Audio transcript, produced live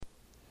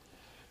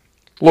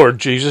Lord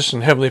Jesus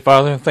and Heavenly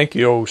Father, thank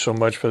you so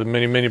much for the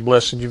many, many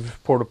blessings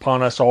you've poured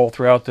upon us all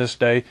throughout this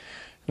day.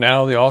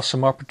 Now the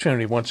awesome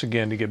opportunity once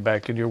again to get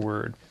back in your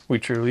word. We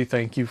truly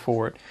thank you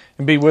for it.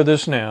 And be with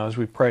us now as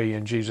we pray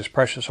in Jesus'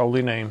 precious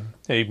holy name.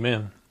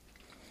 Amen.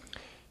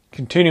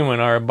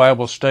 Continuing our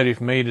Bible study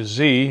from A to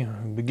Z,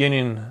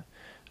 beginning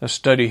a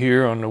study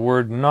here on the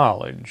word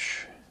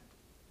knowledge.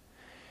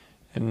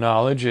 And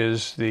knowledge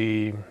is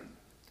the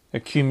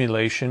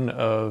accumulation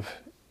of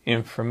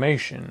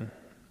information.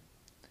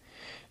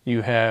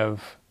 You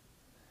have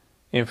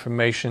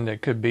information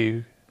that could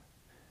be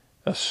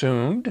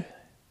assumed.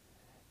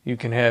 You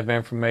can have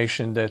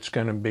information that's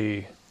going to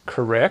be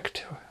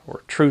correct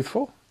or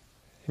truthful.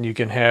 And you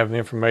can have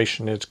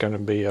information that's going to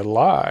be a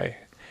lie.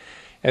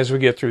 As we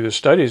get through the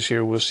studies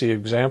here, we'll see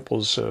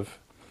examples of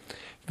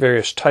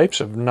various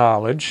types of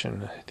knowledge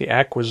and the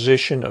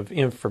acquisition of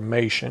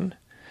information.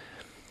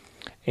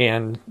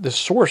 And the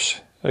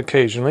source,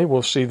 occasionally,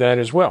 we'll see that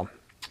as well.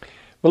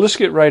 But let's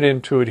get right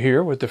into it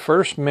here with the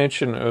first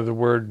mention of the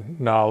word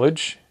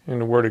knowledge in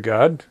the Word of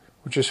God,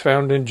 which is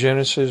found in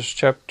Genesis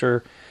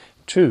chapter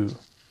 2.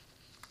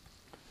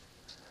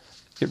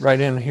 Get right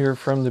in here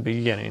from the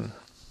beginning.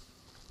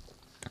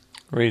 It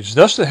reads,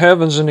 "Thus the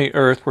heavens and the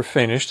earth were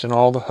finished, and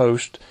all the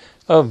host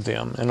of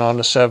them. And on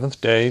the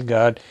seventh day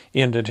God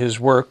ended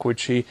his work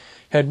which he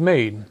had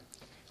made.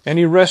 And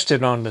he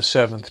rested on the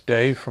seventh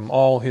day from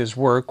all his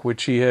work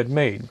which he had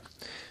made.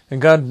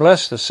 And God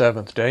blessed the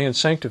seventh day and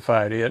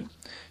sanctified it,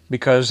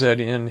 because that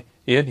in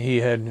it he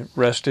had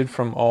rested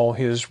from all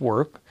his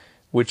work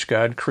which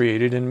God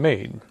created and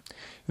made.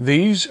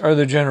 These are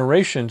the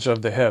generations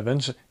of the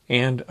heavens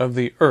and of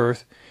the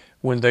earth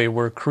when they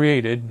were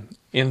created,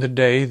 in the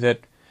day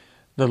that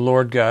the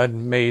Lord God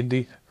made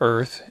the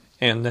earth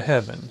and the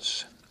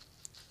heavens.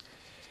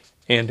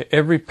 And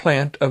every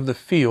plant of the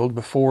field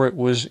before it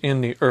was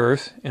in the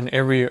earth, and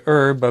every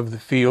herb of the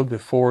field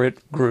before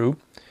it grew,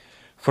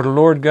 for the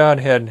Lord God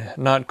had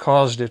not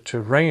caused it to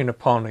rain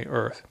upon the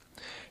earth,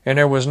 and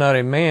there was not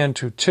a man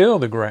to till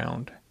the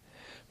ground.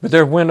 But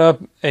there went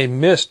up a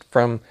mist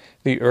from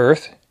the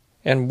earth,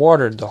 and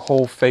watered the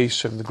whole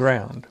face of the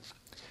ground.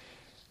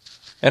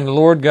 And the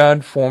Lord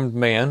God formed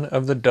man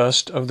of the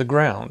dust of the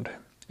ground,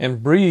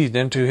 and breathed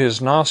into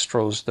his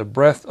nostrils the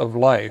breath of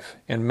life,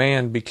 and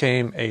man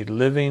became a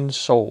living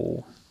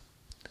soul.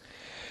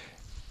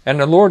 And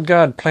the Lord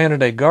God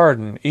planted a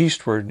garden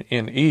eastward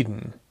in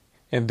Eden,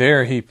 and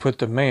there he put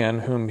the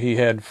man whom he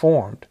had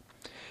formed.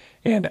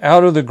 And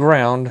out of the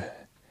ground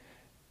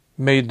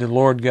made the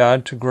Lord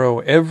God to grow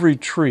every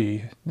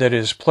tree that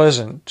is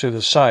pleasant to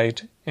the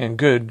sight and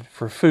good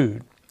for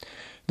food,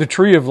 the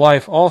tree of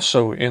life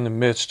also in the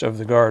midst of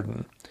the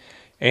garden,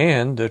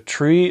 and the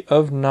tree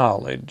of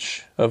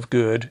knowledge of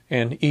good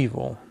and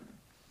evil."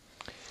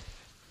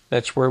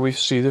 That's where we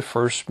see the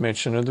first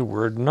mention of the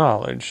word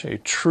knowledge, a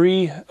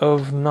tree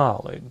of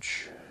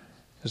knowledge,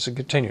 as it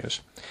continues.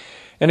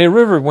 "And a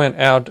river went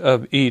out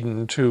of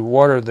Eden to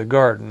water the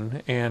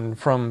garden, and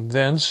from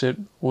thence it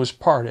was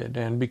parted,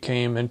 and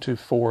became into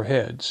four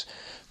heads.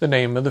 The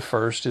name of the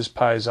first is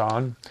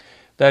Pison,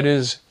 that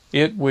is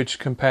it which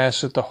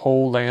compasseth the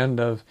whole land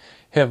of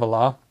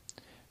Havilah,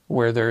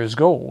 where there is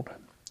gold.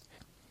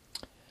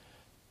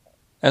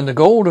 And the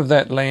gold of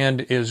that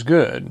land is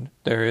good.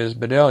 There is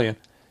bdellium,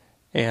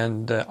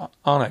 and the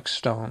onyx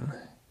stone.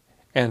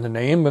 And the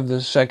name of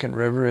the second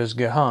river is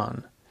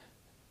Gihon.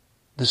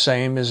 The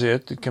same is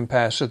it that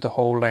compasseth the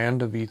whole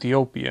land of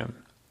Ethiopia.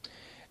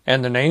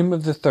 And the name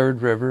of the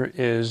third river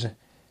is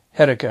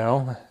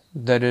Hiddekel,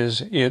 that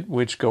is it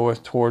which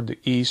goeth toward the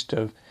east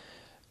of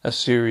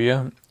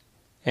Assyria.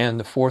 And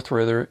the fourth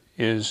river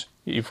is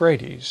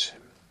Euphrates.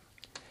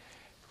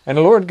 And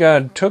the Lord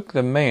God took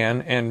the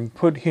man and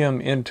put him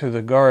into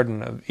the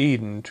garden of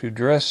Eden to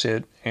dress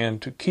it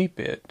and to keep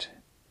it."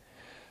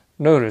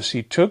 Notice,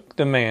 he took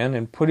the man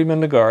and put him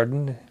in the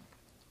garden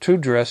to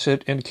dress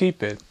it and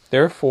keep it.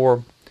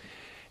 Therefore,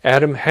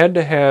 Adam had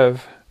to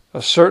have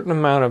a certain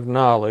amount of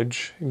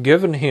knowledge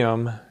given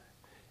him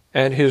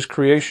at his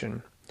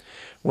creation.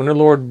 When the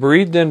Lord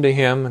breathed into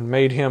him and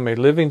made him a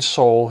living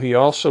soul, he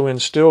also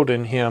instilled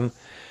in him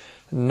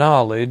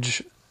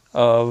knowledge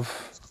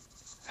of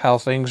how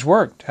things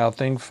worked, how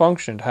things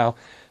functioned, how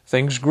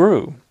things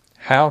grew,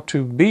 how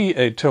to be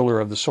a tiller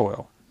of the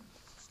soil.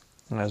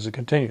 And as it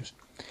continues,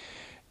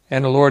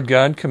 "And the Lord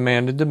God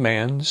commanded the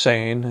man,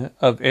 saying,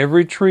 Of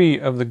every tree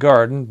of the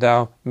garden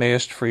thou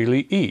mayest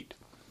freely eat."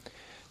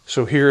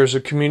 So here is a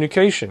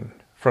communication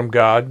from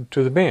God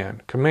to the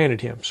man,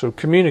 commanded him, so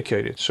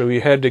communicated. So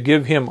he had to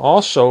give him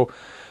also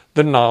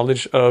the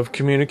knowledge of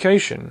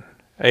communication,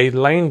 a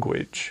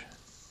language.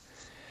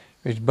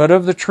 "But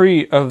of the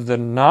tree of the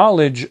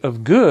knowledge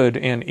of good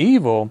and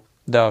evil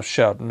thou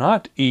shalt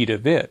not eat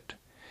of it.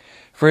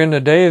 For in the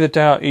day that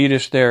thou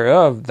eatest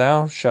thereof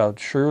thou shalt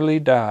surely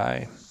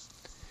die."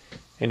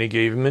 And he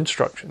gave him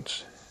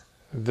instructions.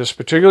 This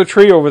particular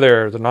tree over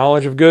there, the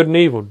knowledge of good and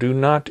evil, do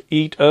not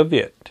eat of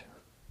it,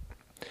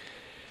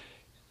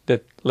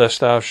 that lest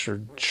thou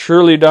should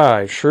surely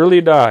die, surely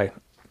die.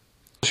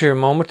 Let's here a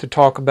moment to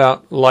talk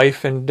about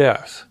life and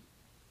death.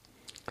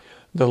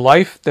 The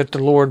life that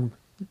the Lord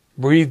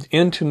breathed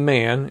into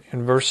man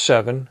in verse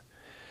 7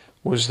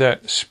 was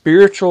that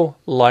spiritual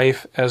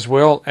life as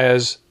well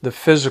as the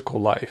physical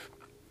life.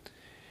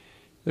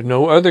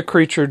 No other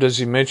creature does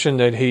he mention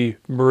that he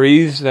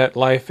breathes that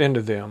life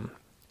into them,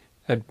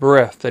 that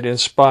breath, that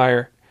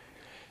the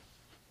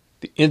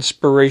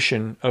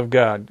inspiration of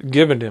God,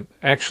 given him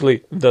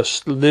actually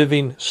the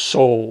living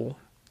soul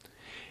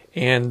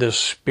and the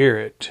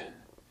spirit.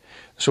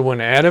 So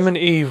when Adam and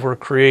Eve were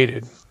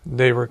created,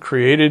 they were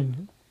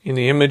created in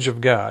the image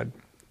of God.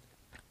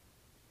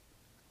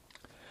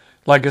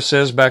 Like it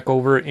says back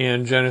over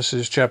in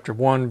Genesis chapter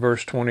 1,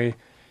 verse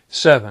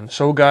 27.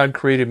 So God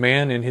created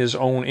man in his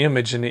own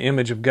image. In the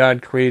image of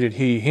God created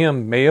he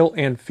him. Male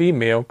and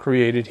female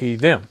created he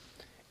them.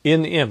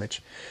 In the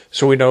image.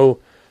 So we know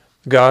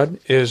God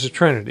is a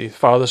Trinity.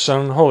 Father,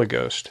 Son, and Holy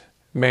Ghost.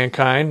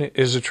 Mankind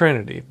is a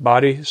Trinity.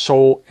 Body,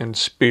 soul, and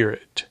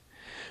spirit.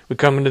 We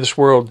come into this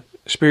world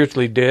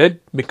spiritually dead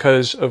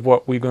because of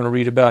what we're going to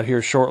read about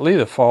here shortly,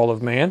 the fall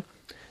of man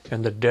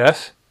and the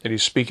death that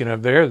he's speaking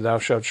of there, thou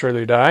shalt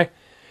surely die,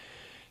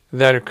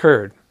 that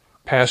occurred,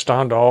 passed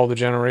on to all the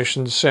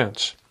generations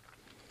since.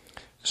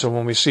 So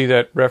when we see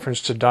that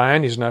reference to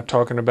dying, he's not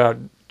talking about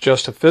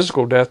just a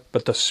physical death,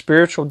 but the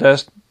spiritual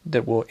death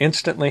that will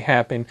instantly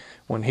happen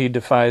when he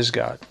defies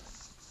God,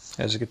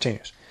 as it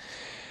continues.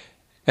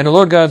 And the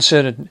Lord God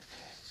said,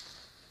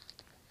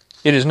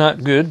 it is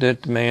not good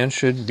that the man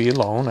should be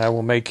alone. I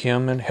will make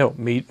him an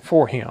helpmeet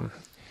for him.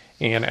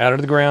 And out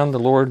of the ground the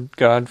Lord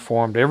God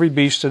formed every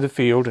beast of the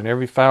field and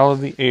every fowl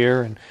of the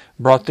air, and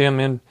brought them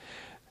in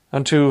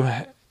unto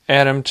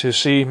Adam to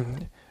see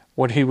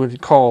what he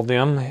would call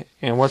them.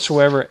 And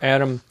whatsoever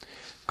Adam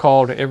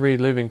called every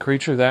living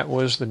creature, that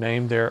was the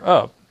name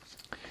thereof.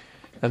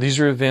 Now these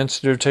are events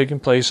that are taking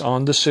place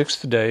on the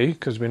sixth day,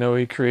 because we know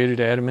he created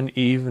Adam and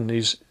Eve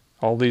and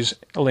all these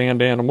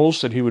land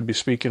animals that he would be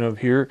speaking of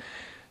here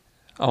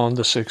on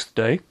the sixth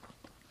day.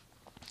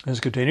 As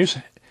it continues,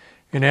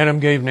 and Adam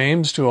gave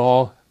names to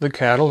all the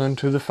cattle, and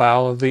to the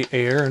fowl of the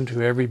air, and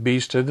to every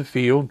beast of the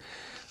field.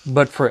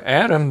 But for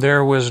Adam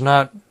there was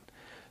not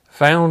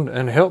found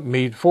an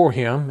helpmeet for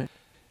him.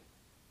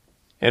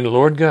 And the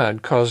Lord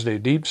God caused a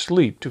deep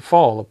sleep to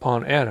fall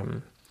upon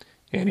Adam,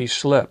 and he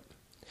slept.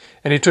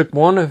 And he took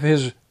one of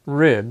his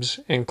ribs,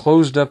 and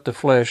closed up the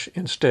flesh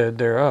instead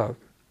thereof.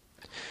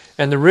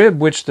 And the rib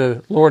which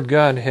the Lord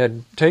God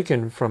had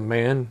taken from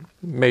man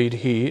made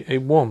he a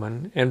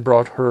woman, and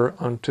brought her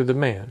unto the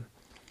man.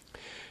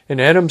 And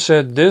Adam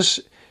said,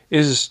 this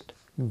is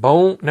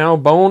now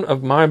bone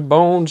of my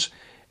bones,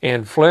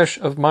 and flesh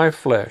of my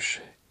flesh.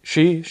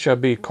 She shall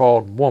be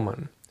called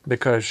woman,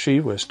 because she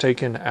was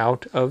taken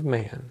out of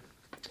man.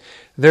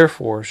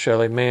 Therefore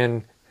shall a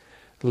man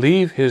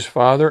leave his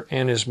father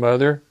and his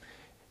mother,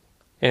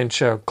 and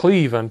shall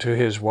cleave unto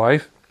his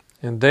wife,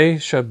 and they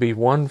shall be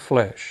one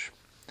flesh.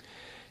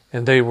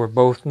 And they were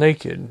both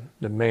naked,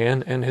 the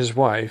man and his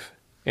wife,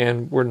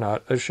 and were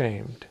not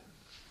ashamed.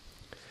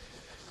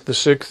 The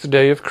sixth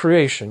day of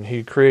creation,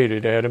 he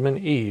created Adam and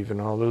Eve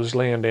and all those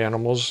land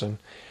animals,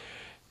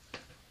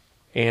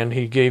 and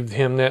he gave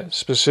him that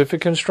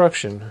specific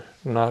instruction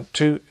not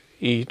to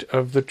eat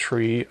of the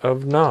tree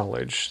of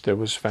knowledge that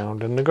was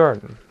found in the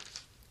garden.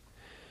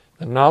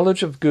 The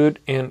knowledge of good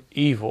and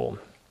evil.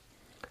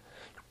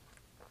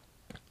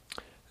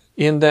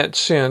 In that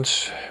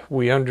sense,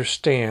 we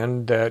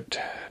understand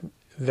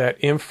that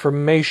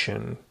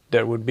information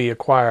that would be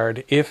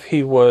acquired if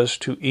he was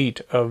to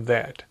eat of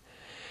that.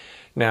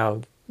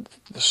 Now,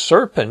 the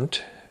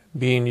serpent,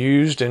 being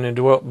used and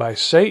indwelt by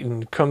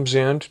Satan, comes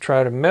in to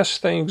try to mess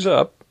things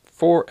up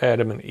for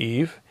Adam and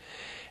Eve,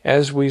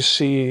 as we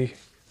see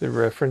the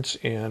reference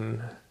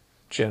in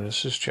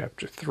Genesis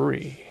chapter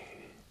 3.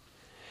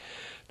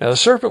 Now the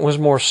serpent was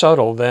more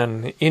subtle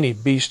than any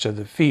beast of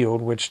the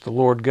field which the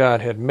Lord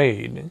God had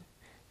made.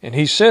 And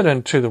he said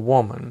unto the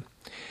woman,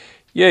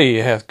 Yea,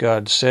 hath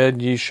God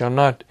said, Ye shall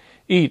not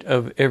eat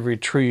of every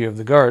tree of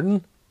the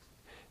garden?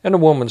 And the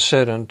woman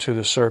said unto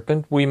the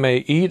serpent, We may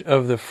eat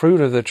of the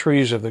fruit of the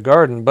trees of the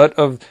garden, but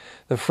of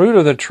the fruit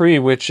of the tree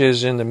which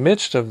is in the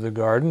midst of the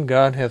garden,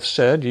 God hath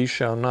said, Ye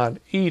shall not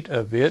eat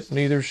of it,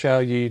 neither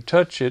shall ye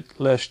touch it,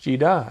 lest ye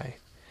die.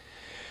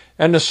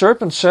 And the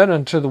serpent said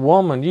unto the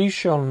woman, Ye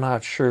shall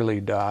not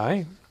surely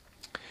die.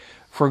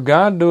 For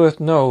God doeth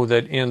know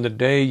that in the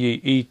day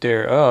ye eat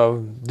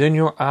thereof, then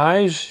your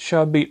eyes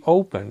shall be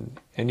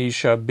opened, and ye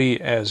shall be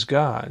as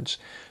gods,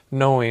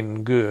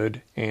 knowing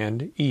good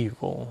and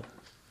evil.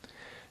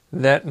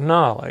 That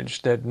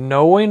knowledge, that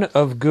knowing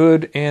of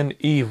good and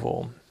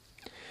evil.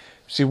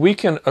 See, we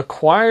can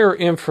acquire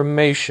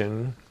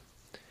information,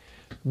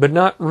 but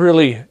not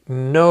really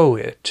know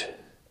it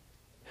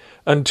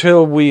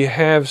until we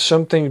have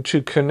something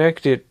to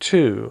connect it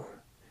to,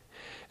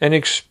 an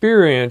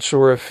experience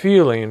or a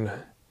feeling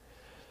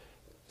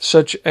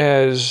such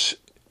as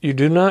you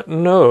do not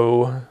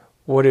know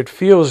what it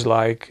feels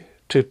like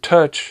to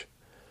touch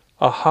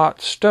a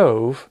hot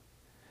stove.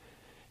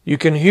 You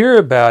can hear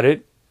about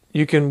it,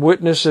 you can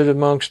witness it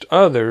amongst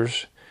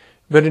others,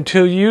 But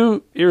until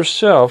you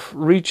yourself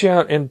reach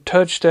out and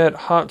touch that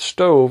hot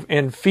stove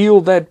and feel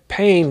that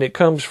pain that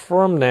comes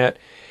from that,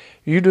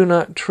 you do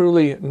not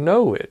truly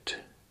know it.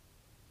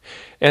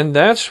 And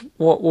that's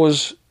what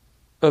was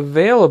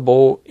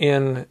available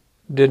in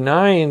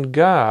denying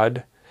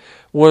God,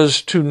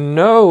 was to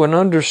know and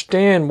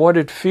understand what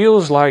it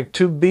feels like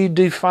to be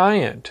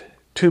defiant,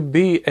 to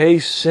be a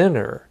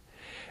sinner.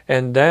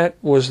 And that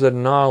was the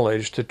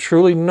knowledge to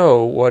truly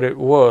know what it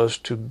was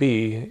to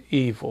be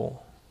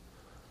evil.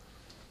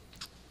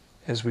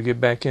 As we get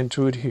back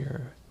into it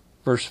here,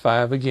 verse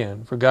 5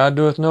 again. For God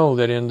doth know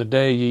that in the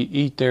day ye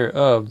eat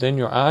thereof, then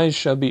your eyes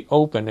shall be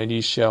opened, and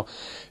ye shall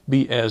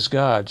be as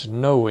gods,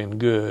 knowing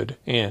good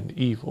and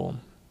evil.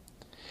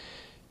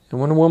 And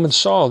when a woman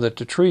saw that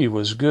the tree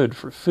was good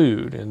for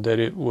food, and that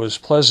it was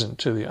pleasant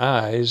to the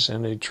eyes,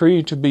 and a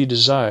tree to be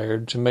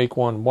desired to make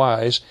one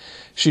wise,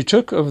 she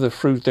took of the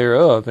fruit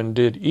thereof, and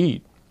did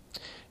eat,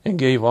 and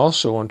gave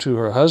also unto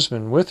her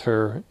husband with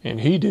her,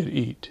 and he did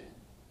eat.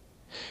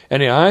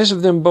 And the eyes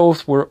of them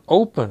both were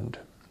opened,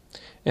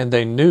 and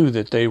they knew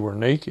that they were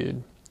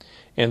naked.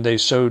 And they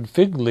sewed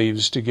fig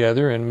leaves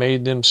together, and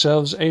made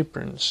themselves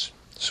aprons.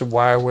 So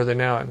why were they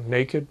now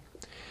naked?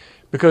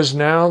 Because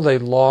now they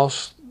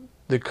lost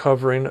the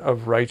covering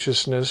of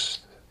righteousness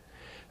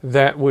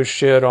that was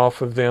shed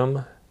off of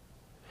them,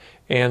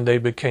 and they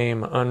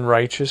became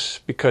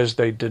unrighteous because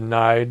they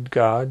denied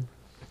God.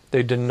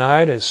 They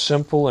denied a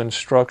simple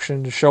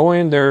instruction,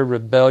 showing their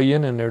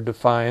rebellion and their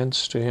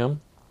defiance to Him.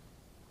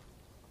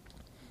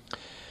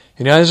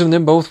 And the eyes of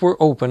them both were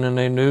open, and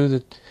they knew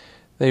that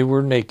they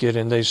were naked,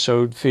 and they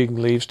sewed fig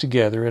leaves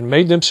together, and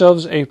made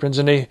themselves aprons.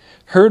 And they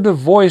heard the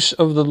voice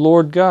of the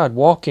Lord God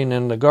walking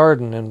in the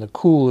garden in the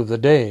cool of the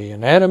day.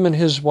 And Adam and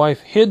his wife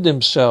hid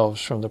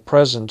themselves from the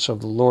presence of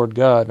the Lord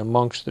God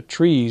amongst the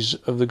trees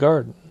of the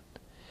garden.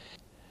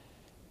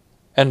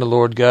 And the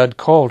Lord God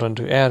called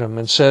unto Adam,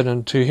 and said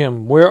unto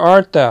him, Where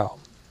art thou?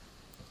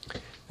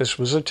 This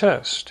was a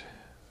test.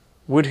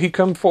 Would he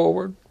come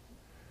forward?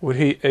 Would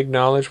he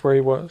acknowledge where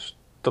he was?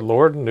 The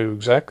Lord knew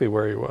exactly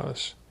where he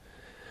was.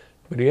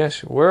 But he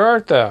asked him, Where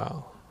art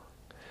thou?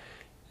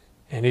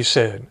 And he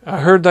said, I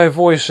heard thy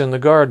voice in the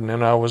garden,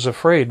 and I was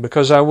afraid,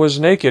 because I was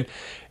naked,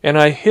 and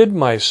I hid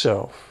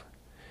myself.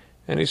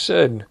 And he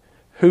said,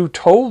 Who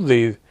told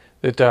thee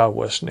that thou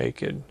wast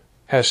naked?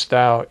 Hast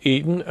thou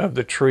eaten of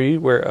the tree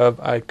whereof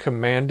I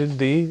commanded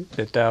thee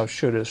that thou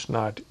shouldest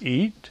not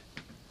eat?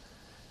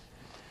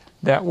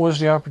 That was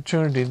the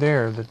opportunity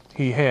there that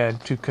he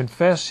had to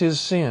confess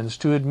his sins,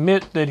 to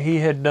admit that he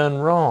had done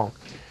wrong.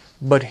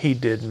 But he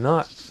did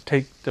not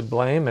take the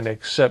blame and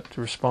accept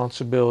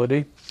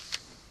responsibility.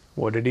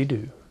 What did he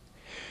do?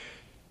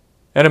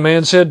 And a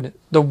man said,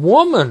 The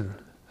woman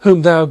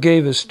whom thou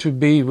gavest to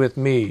be with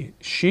me,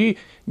 she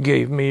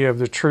gave me of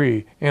the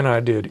tree, and I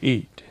did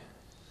eat.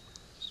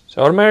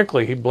 So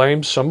automatically he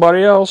blames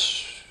somebody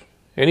else,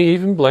 and he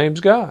even blames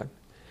God.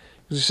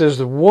 He says,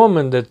 The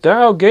woman that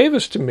thou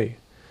gavest to me.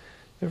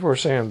 Therefore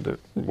saying, that it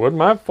wasn't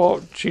my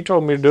fault. She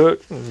told me to do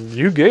it, and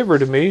you gave her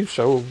to me,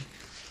 so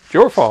it's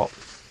your fault.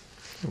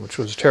 Which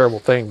was a terrible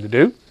thing to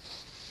do.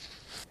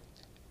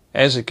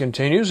 As it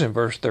continues in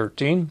verse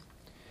 13,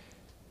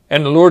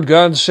 And the Lord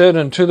God said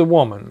unto the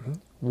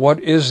woman, What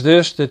is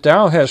this that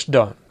thou hast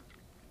done?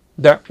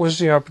 That was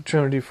the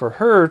opportunity for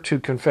her to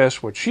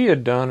confess what she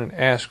had done and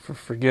ask for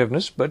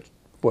forgiveness, but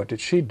what did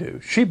she do?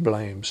 She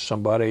blames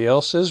somebody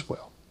else as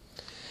well.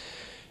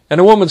 And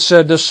the woman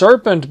said, The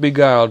serpent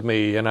beguiled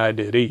me, and I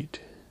did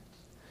eat.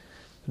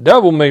 The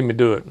devil made me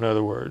do it, in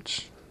other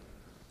words.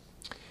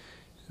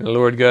 And the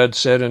Lord God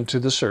said unto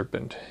the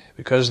serpent,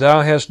 Because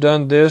thou hast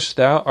done this,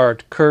 thou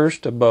art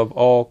cursed above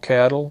all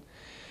cattle,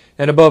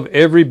 and above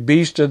every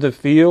beast of the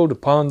field.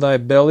 Upon thy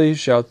belly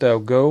shalt thou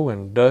go,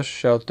 and dust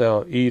shalt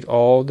thou eat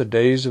all the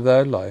days of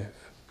thy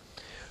life.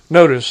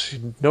 Notice,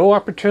 no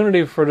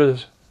opportunity for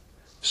the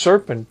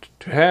serpent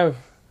to have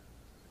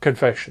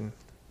confession,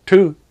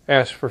 to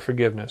ask for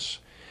forgiveness.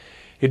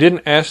 He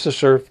didn't ask the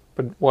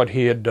serpent what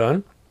he had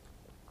done.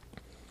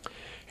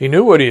 He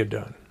knew what he had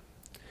done.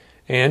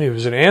 And he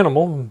was an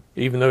animal.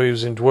 Even though he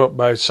was indwelt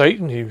by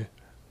Satan, he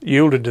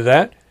yielded to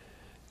that.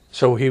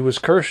 So he was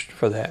cursed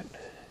for that.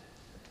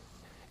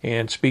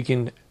 And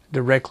speaking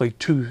directly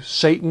to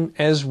Satan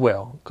as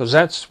well, because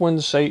that's when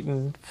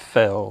Satan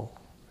fell.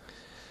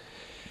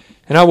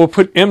 And I will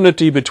put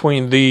enmity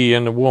between thee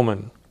and the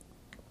woman,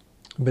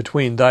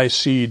 between thy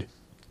seed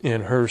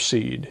and her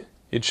seed.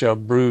 It shall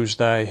bruise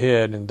thy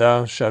head, and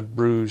thou shalt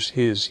bruise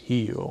his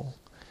heel.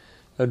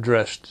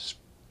 Addressed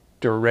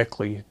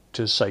directly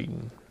to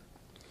Satan.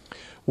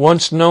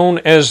 Once known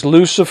as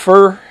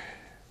Lucifer,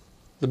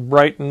 the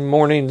bright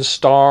morning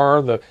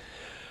star, the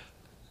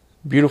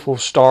beautiful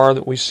star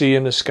that we see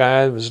in the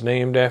sky was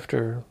named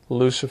after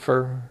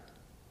Lucifer.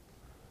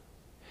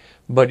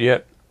 But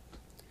yet,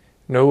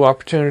 no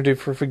opportunity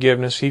for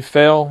forgiveness. He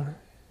fell.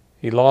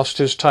 He lost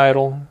his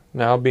title,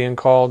 now being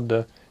called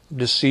the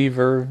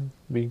deceiver,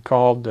 being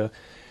called the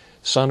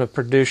son of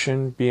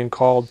perdition, being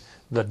called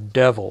the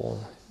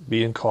devil,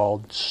 being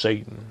called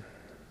Satan.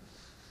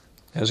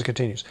 As it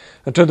continues,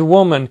 unto the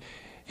woman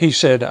He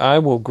said, I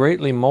will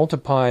greatly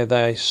multiply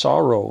thy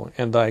sorrow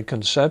and thy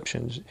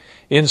conceptions.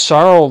 In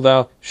sorrow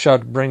thou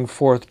shalt bring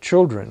forth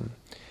children,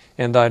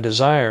 and thy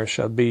desire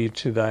shall be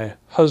to thy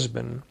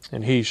husband,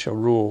 and he shall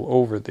rule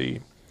over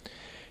thee.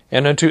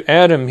 And unto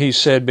Adam he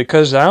said,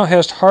 Because thou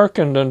hast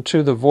hearkened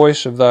unto the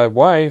voice of thy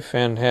wife,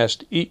 and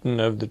hast eaten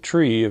of the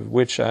tree of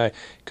which I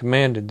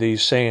commanded thee,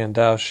 saying,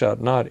 Thou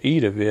shalt not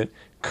eat of it,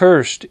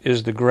 cursed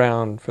is the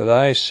ground for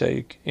thy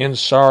sake. In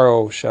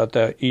sorrow shalt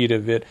thou eat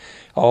of it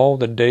all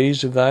the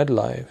days of thy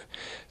life.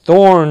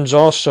 Thorns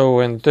also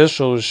and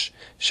thistles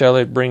shall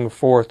it bring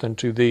forth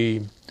unto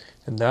thee,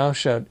 and thou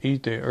shalt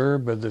eat the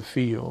herb of the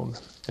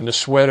field. In the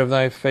sweat of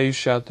thy face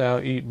shalt thou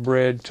eat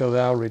bread till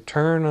thou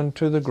return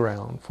unto the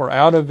ground. For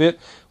out of it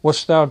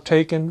wast thou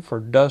taken, for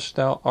dust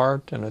thou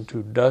art, and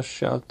unto dust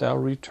shalt thou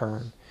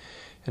return.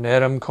 And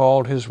Adam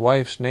called his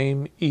wife's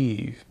name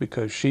Eve,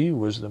 because she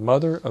was the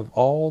mother of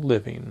all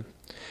living.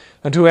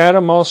 Unto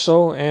Adam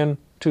also and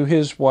to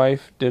his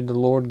wife did the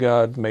Lord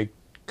God make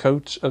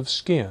coats of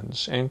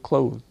skins, and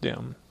clothed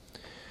them.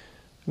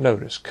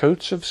 Notice,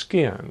 coats of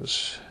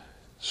skins.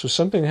 So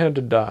something had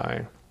to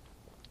die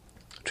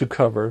to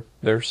cover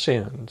their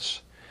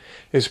sins.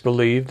 It's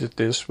believed that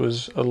this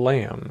was a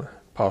lamb,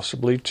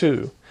 possibly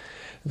two,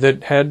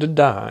 that had to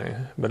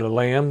die, but a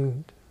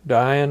lamb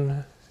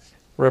dying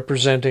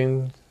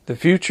representing the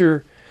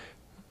future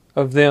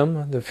of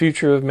them, the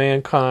future of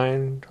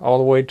mankind, all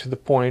the way to the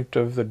point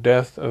of the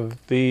death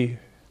of the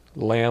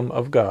Lamb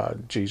of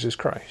God, Jesus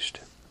Christ.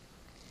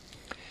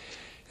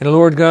 And the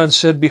Lord God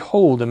said,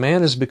 Behold, a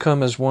man is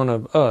become as one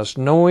of us,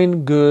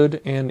 knowing good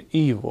and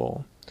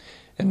evil.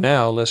 And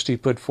now, lest he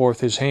put forth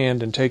his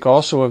hand, and take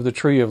also of the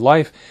tree of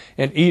life,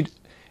 and eat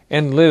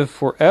and live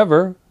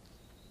forever.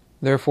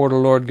 Therefore the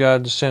Lord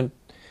God sent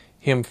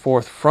him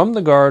forth from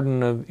the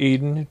Garden of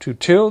Eden to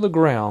till the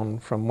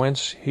ground from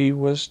whence he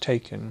was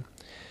taken.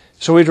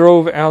 So he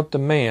drove out the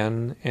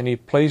man, and he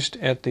placed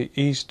at the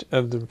east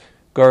of the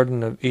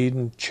Garden of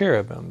Eden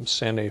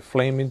cherubims, and a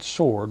flaming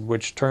sword,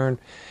 which turned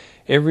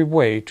every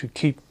way to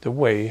keep the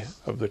way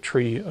of the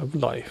tree of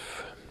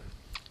life.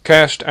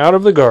 Cast out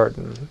of the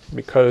garden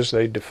because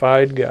they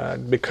defied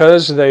God,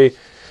 because they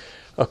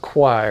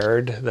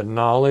acquired the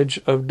knowledge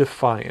of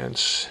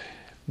defiance,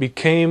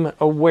 became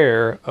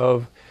aware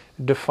of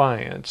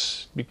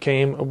defiance,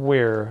 became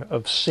aware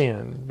of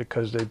sin,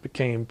 because they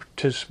became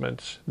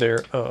participants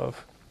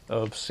thereof,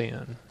 of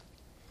sin.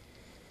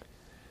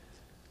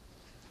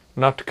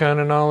 Not the kind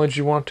of knowledge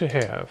you want to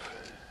have,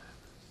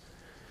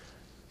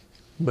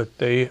 but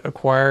they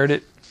acquired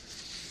it,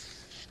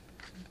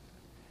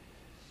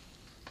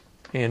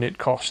 and it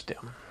cost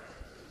them.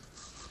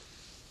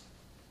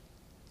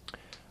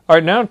 All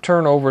right, now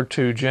turn over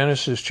to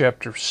Genesis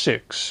chapter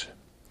 6.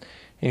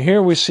 And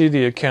here we see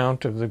the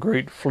account of the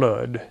great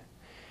flood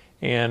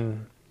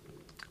and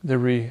the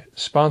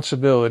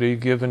responsibility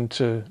given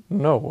to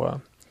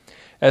Noah,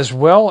 as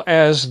well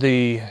as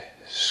the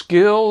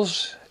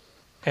skills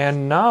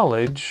and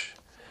knowledge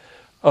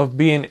of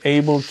being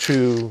able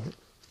to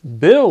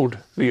build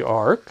the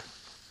ark,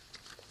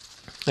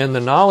 and the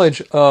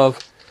knowledge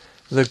of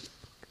the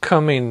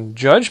coming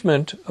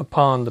judgment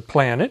upon the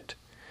planet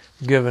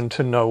given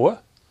to Noah.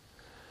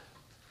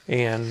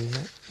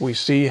 And we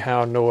see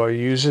how Noah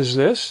uses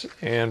this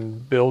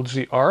and builds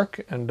the ark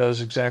and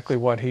does exactly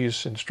what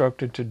he's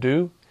instructed to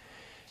do.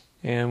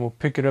 And we'll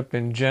pick it up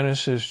in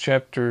Genesis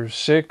chapter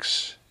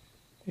 6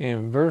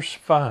 in verse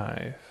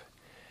 5.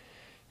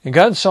 And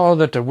God saw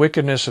that the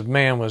wickedness of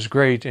man was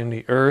great in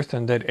the earth,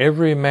 and that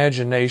every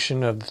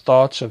imagination of the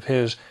thoughts of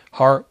his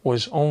heart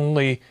was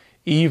only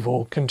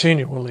evil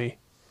continually.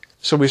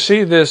 So we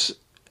see this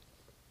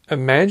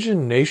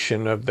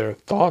imagination of their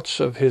thoughts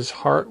of his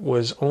heart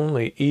was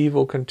only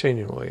evil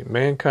continually.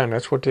 Mankind,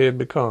 that's what they had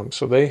become.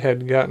 So they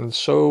had gotten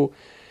so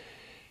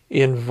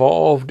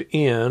involved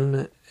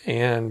in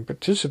and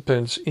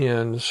participants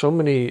in so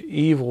many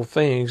evil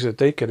things that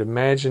they could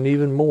imagine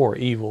even more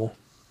evil.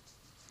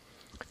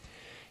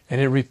 And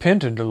it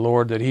repented the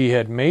Lord that he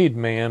had made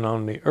man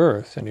on the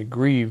earth, and it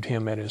grieved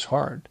him at his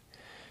heart.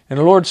 And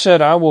the Lord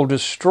said, I will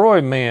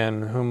destroy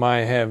man whom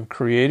I have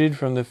created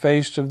from the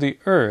face of the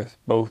earth,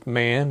 both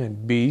man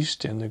and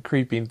beast, and the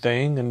creeping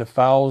thing, and the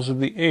fowls of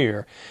the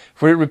air.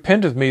 For it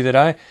repenteth me that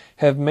I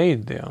have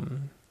made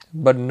them.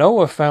 But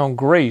Noah found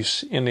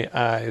grace in the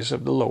eyes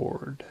of the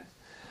Lord.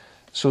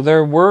 So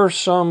there were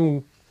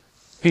some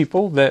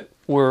people that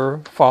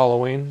were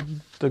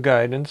following the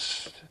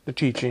guidance, the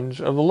teachings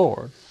of the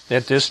Lord.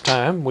 At this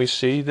time, we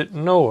see that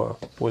Noah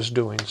was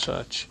doing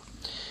such,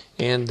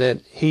 and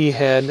that he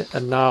had a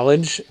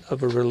knowledge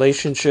of a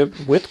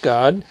relationship with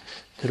God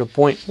to the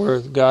point where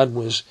God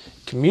was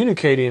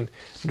communicating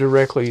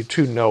directly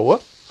to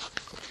Noah,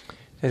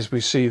 as we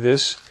see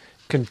this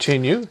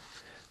continue.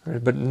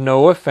 But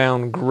Noah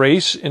found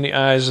grace in the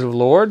eyes of the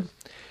Lord.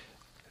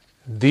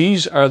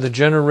 These are the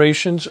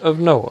generations of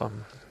Noah.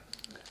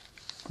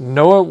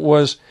 Noah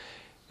was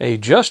a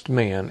just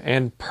man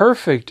and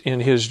perfect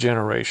in his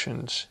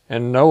generations,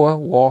 and Noah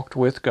walked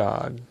with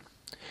God.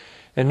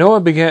 And Noah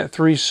begat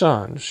 3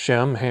 sons,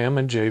 Shem, Ham,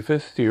 and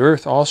Japheth. The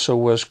earth also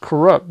was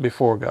corrupt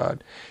before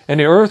God, and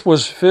the earth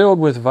was filled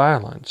with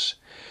violence.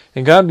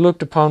 And God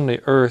looked upon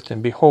the earth,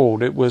 and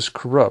behold, it was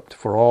corrupt,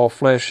 for all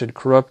flesh had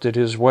corrupted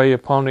his way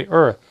upon the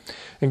earth.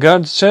 And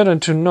God said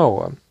unto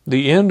Noah,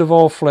 The end of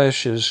all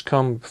flesh is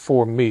come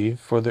before me,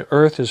 for the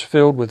earth is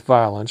filled with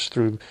violence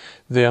through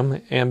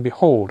them, and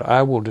behold,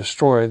 I will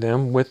destroy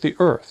them with the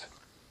earth.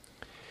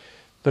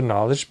 The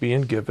knowledge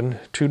being given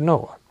to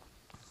Noah.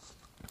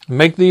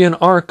 Make thee an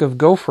ark of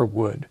gopher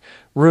wood.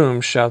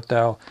 Rooms shalt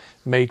thou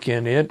make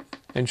in it,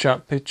 and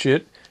shalt pitch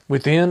it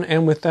within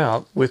and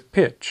without with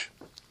pitch.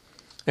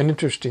 An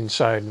interesting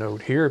side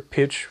note here,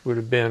 pitch would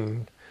have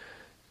been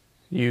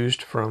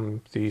used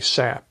from the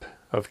sap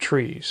of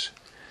trees.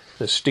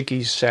 The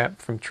sticky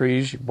sap from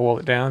trees, you boil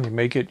it down, you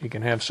make it, you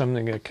can have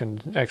something that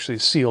can actually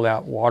seal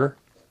out water.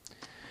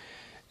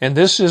 And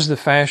this is the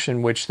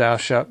fashion which thou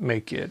shalt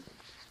make it.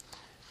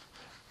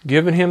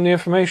 Giving him the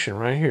information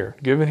right here,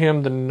 giving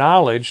him the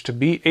knowledge to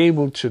be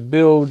able to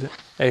build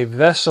a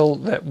vessel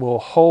that will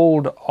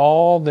hold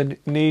all that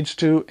it needs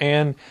to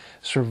and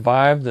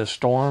survive the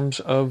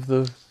storms of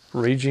the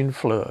raging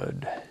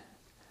flood.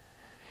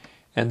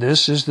 And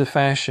this is the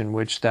fashion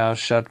which thou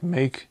shalt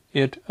make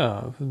it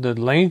of. The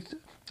length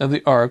of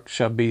the ark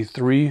shall be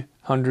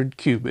 300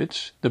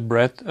 cubits, the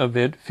breadth of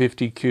it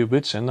 50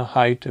 cubits, and the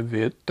height of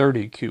it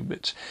 30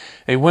 cubits.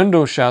 A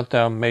window shalt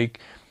thou make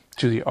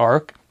to the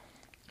ark,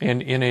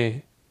 and in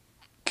a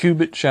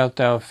cubit shalt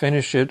thou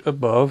finish it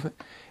above,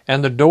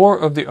 and the door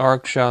of the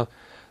ark shalt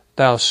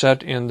thou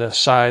set in the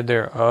side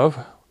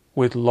thereof,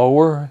 with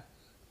lower,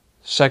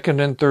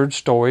 second and third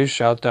stories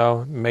shalt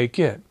thou make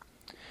it.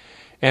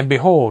 And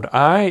behold,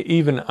 I,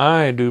 even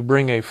I, do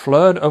bring a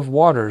flood of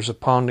waters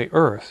upon the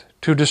earth,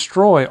 to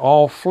destroy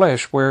all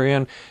flesh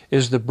wherein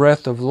is the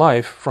breath of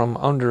life from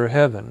under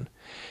heaven,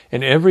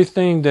 and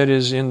everything that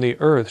is in the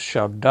earth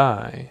shall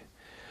die.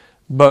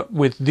 But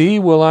with thee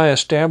will I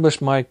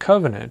establish my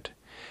covenant,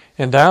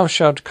 and thou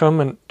shalt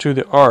come into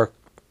the ark,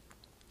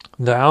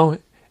 thou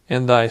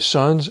and thy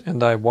sons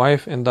and thy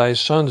wife and thy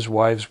sons'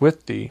 wives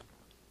with thee.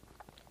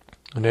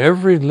 And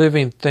every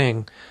living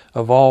thing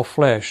of all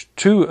flesh,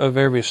 2 of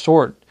every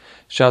sort,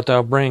 shalt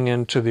thou bring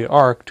into the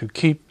ark to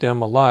keep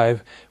them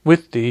alive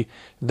with thee.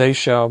 They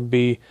shall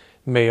be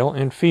male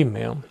and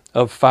female,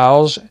 of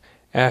fowls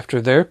after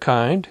their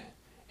kind,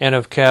 and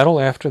of cattle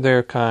after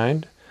their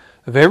kind,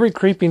 of every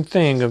creeping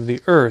thing of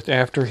the earth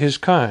after his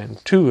kind.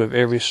 2 of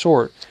every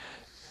sort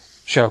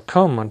shall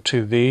come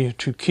unto thee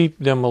to keep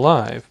them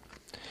alive.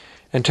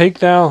 And take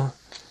thou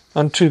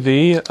unto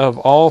thee of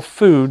all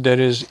food that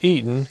is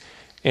eaten,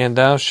 and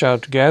thou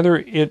shalt gather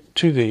it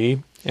to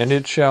thee, and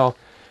it shall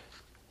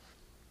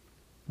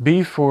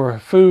be for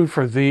food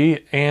for thee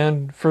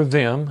and for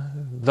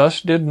them.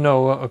 Thus did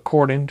Noah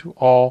according to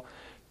all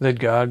that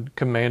God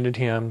commanded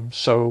him,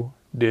 so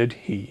did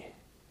he.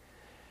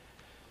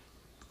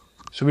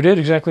 So he did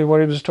exactly what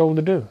he was told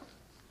to do.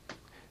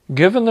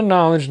 Given the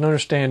knowledge and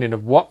understanding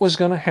of what was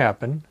going to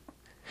happen,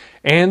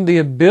 and the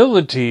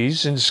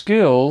abilities and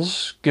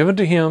skills given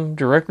to him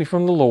directly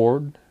from the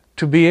Lord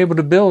to be able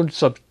to build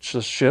such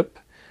a ship,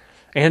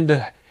 and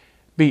to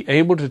be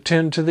able to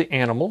tend to the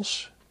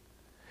animals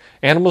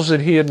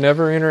that he had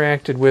never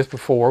interacted with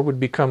before would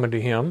be coming to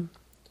him.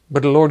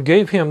 But the Lord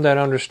gave him that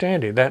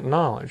understanding, that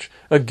knowledge,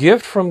 a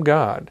gift from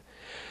God.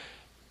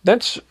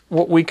 That's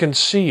what we can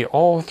see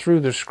all through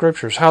the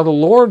Scriptures, how the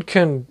Lord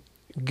can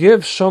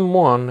give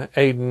someone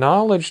a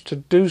knowledge to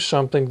do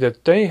something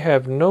that they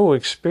have no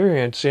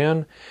experience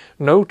in,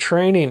 no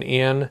training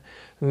in,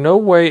 no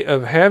way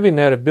of having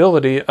that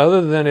ability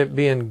other than it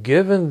being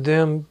given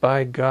them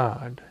by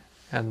God.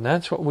 And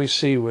that's what we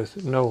see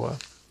with Noah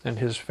and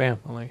his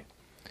family.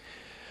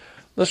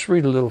 Let's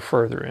read a little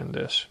further in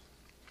this,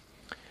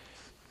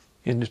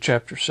 into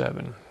chapter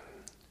 7.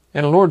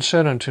 And the Lord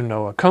said unto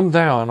Noah, Come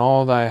thou and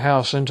all thy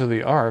house into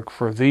the ark,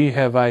 for thee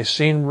have I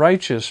seen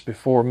righteous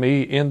before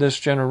me in this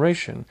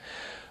generation.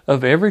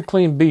 Of every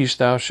clean beast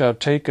thou shalt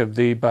take of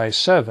thee by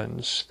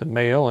 7s, the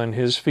male and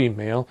his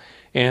female,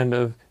 and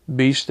of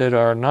beasts that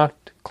are not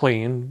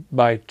clean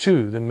by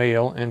 2, the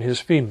male and his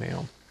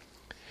female.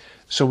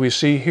 So we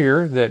see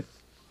here that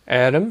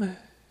Adam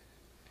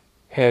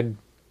had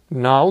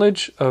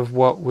knowledge of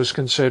what was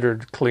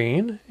considered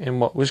clean and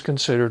what was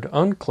considered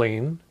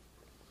unclean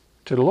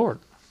to the Lord.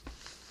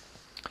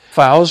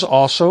 Fowls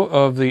also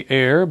of the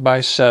air by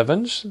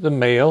 7s, the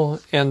male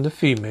and the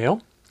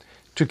female,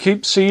 to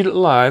keep seed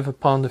alive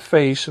upon the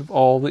face of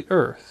all the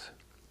earth.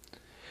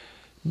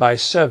 By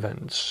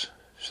 7s.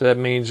 So that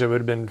means there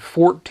would have been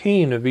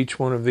 14 of each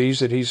one of these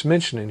that he's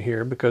mentioning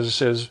here, because it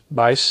says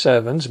by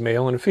 7s,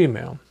 male and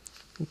female.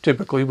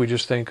 Typically, we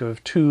just think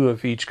of 2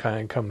 of each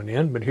kind coming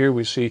in, but here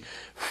we see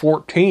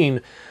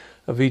 14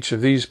 of each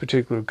of these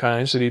particular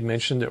kinds that he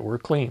mentioned that were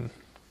clean.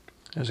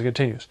 As it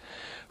continues,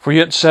 For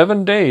yet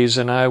 7 days,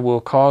 and I will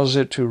cause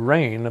it to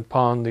rain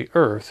upon the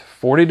earth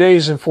 40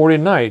 days and 40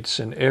 nights,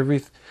 and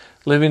every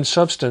living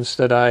substance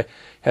that I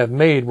have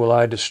made will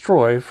I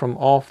destroy from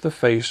off the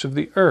face of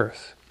the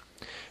earth.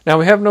 Now,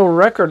 we have no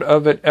record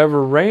of it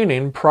ever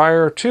raining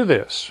prior to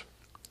this.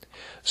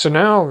 So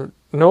now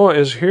Noah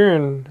is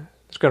hearing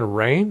it's going to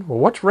rain. Well,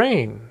 what's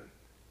rain?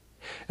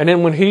 And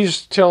then when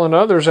he's telling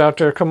others out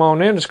there, come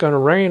on in, it's going to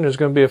rain, there's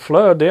going to be a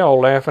flood, they all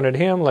laughing at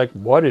him like,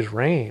 what is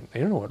rain? They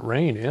don't know what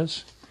rain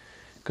is.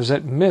 Because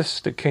that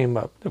mist that came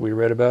up that we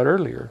read about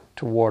earlier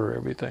to water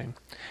everything.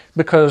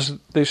 Because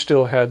they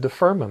still had the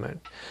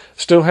firmament.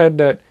 Still had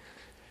that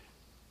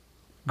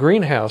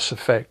greenhouse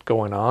effect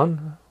going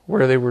on,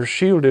 where they were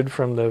shielded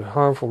from the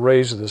harmful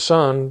rays of the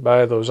sun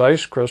by those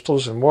ice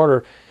crystals and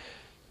water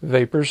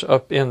vapors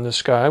up in the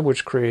sky,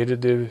 which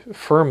created the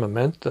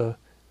firmament, the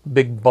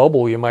big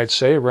bubble, you might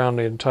say, around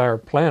the entire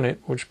planet,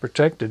 which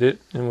protected it,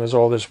 and was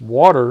all this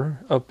water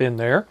up in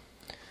there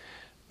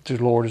the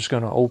Lord is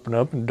going to open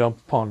up and dump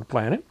upon the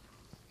planet.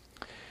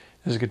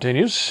 As it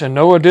continues, and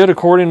Noah did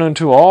according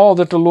unto all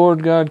that the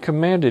Lord God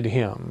commanded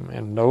him.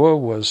 And Noah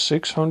was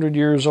 600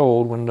 years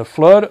old when the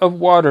flood of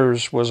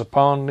waters was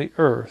upon the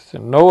earth.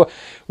 And Noah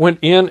went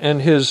in,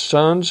 and his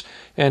sons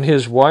and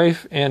his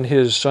wife and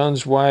his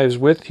sons' wives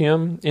with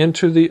him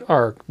into the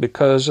ark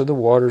because of the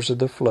waters of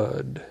the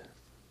flood.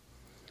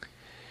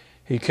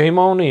 He came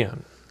on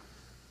in,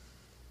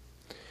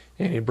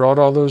 and he brought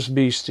all those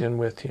beasts in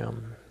with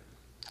him.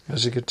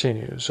 As it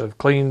continues, of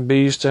clean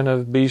beasts and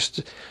of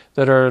beasts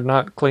that are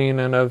not clean,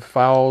 and of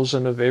fowls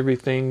and of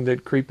everything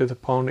that creepeth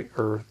upon the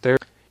earth.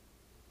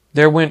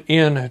 There went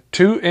in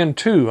 2 and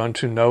 2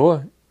 unto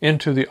Noah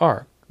into the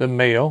ark, the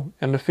male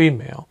and the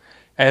female,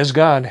 as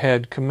God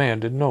had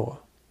commanded Noah.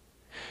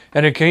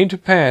 And it came to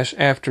pass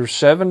after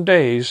 7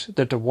 days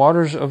that the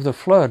waters of the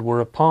flood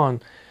were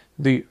upon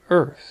the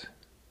earth.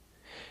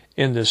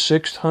 In the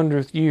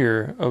 600th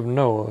year of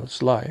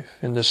Noah's life,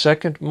 in the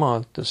 2nd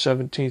month, the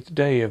 17th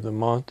day of the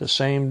month, the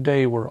same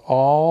day were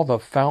all the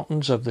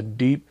fountains of the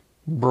deep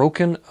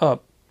broken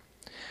up,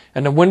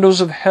 and the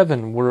windows of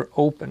heaven were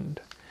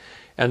opened,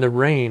 and the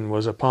rain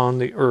was upon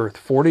the earth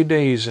 40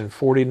 days and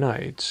 40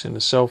 nights. In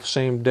the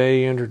selfsame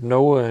day entered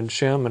Noah and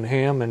Shem and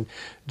Ham and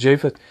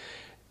Japheth,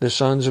 the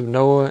sons of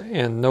Noah,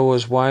 and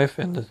Noah's wife,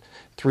 and the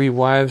 3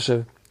 wives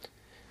of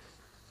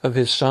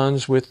his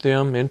sons with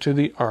them into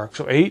the ark.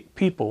 So 8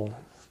 people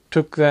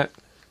took that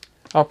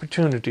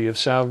opportunity of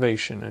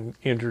salvation and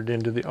entered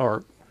into the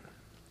ark.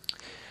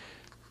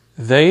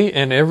 They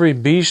and every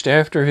beast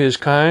after his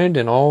kind,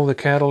 and all the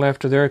cattle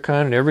after their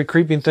kind, and every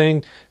creeping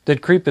thing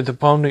that creepeth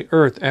upon the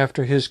earth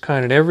after his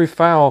kind, and every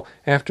fowl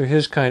after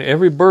his kind,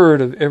 every bird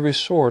of every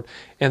sort.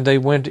 And they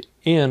went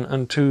in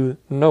unto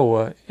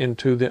Noah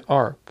into the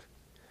ark.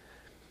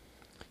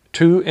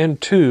 2 and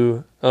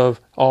 2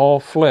 of all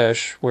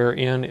flesh,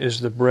 wherein is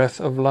the breath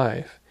of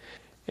life.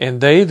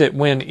 And they that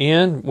went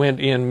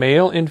in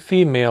male and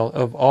female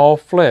of all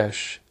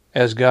flesh,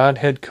 as God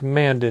had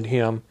commanded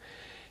him.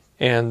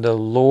 And the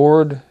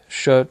Lord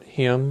shut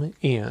him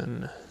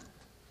in.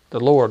 The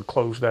Lord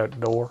closed that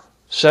door.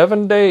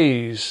 7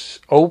 days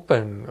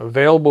open,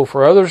 available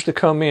for others to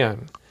come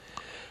in.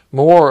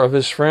 More of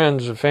his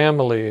friends and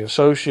family,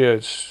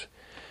 associates,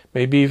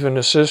 maybe even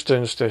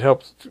assistants that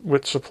helped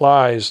with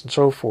supplies and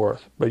so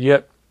forth. But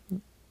yet,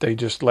 they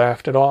just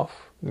laughed it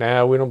off.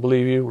 Nah, we don't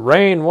believe you.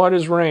 Rain, what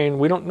is rain?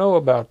 We don't know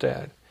about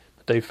that.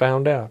 But they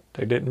found out.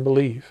 They didn't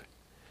believe.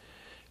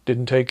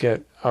 Didn't take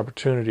that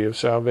opportunity of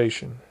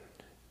salvation.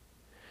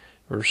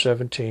 Verse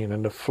 17,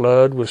 and the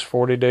flood was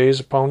 40 days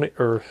upon the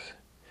earth,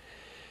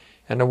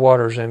 and the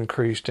waters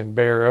increased and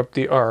bare up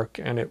the ark,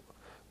 and it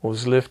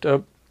was lifted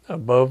up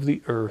above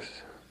the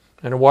earth.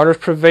 And the waters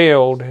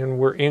prevailed and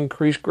were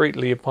increased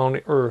greatly upon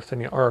the earth,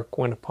 and the ark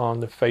went upon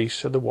the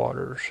face of the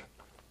waters.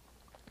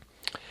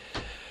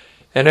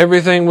 And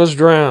everything was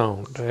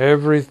drowned.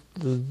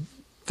 Everything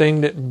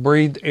that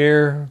breathed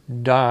air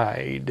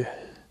died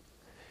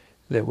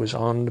that was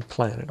on the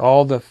planet.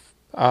 All the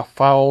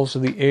fowls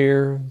of the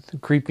air, the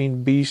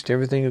creeping beast,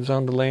 everything that was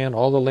on the land,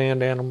 all the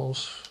land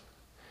animals.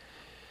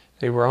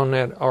 They were on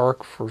that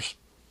ark for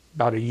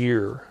about a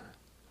year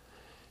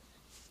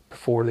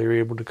before they were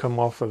able to come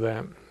off of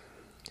that.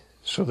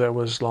 So that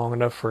was long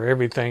enough for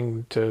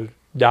everything to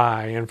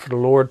die and for the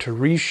Lord to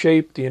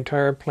reshape the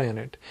entire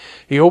planet.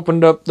 He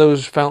opened up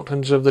those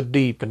fountains of the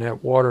deep, and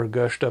that water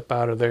gushed up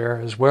out of there,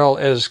 as well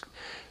as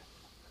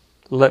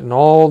letting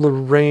all the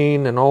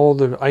rain and all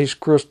the ice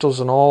crystals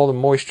and all the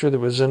moisture that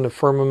was in the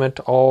firmament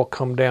all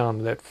come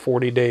down that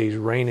 40 days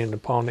raining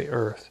upon the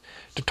earth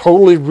to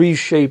totally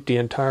reshape the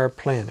entire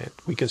planet.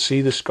 We can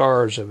see the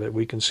scars of it.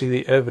 We can see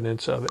the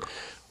evidence of it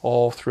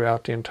all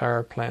throughout the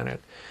entire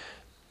planet.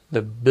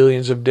 The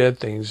billions of dead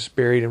things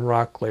buried in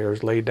rock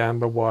layers laid down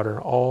by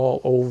water all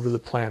over the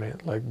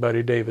planet, like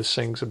Buddy Davis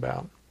sings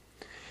about.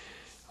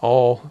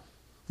 All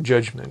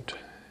judgment.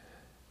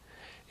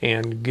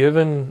 And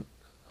given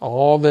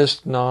all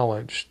this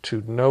knowledge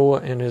to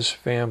Noah and his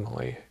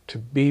family to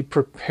be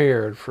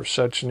prepared for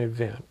such an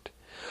event.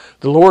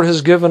 The Lord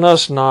has given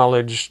us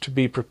knowledge to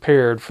be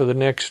prepared for the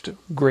next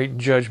great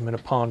judgment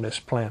upon this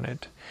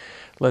planet.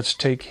 Let's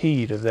take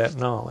heed of that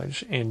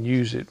knowledge and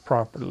use it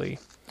properly.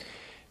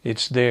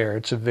 It's there,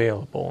 it's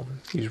available.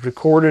 He's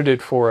recorded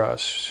it for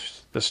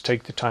us. Let's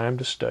take the time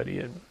to study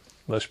it.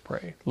 Let's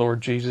pray. Lord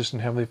Jesus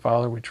and Heavenly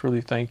Father, we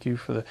truly thank you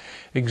for the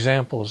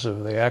examples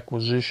of the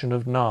acquisition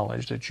of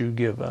knowledge that you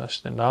give us,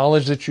 the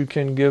knowledge that you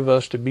can give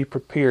us to be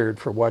prepared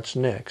for what's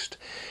next.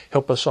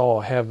 Help us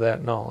all have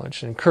that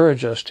knowledge.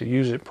 Encourage us to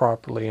use it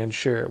properly and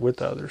share it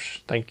with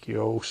others. Thank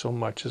you so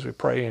much as we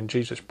pray in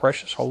Jesus'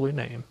 precious holy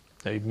name.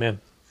 Amen.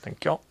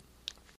 Thank y'all.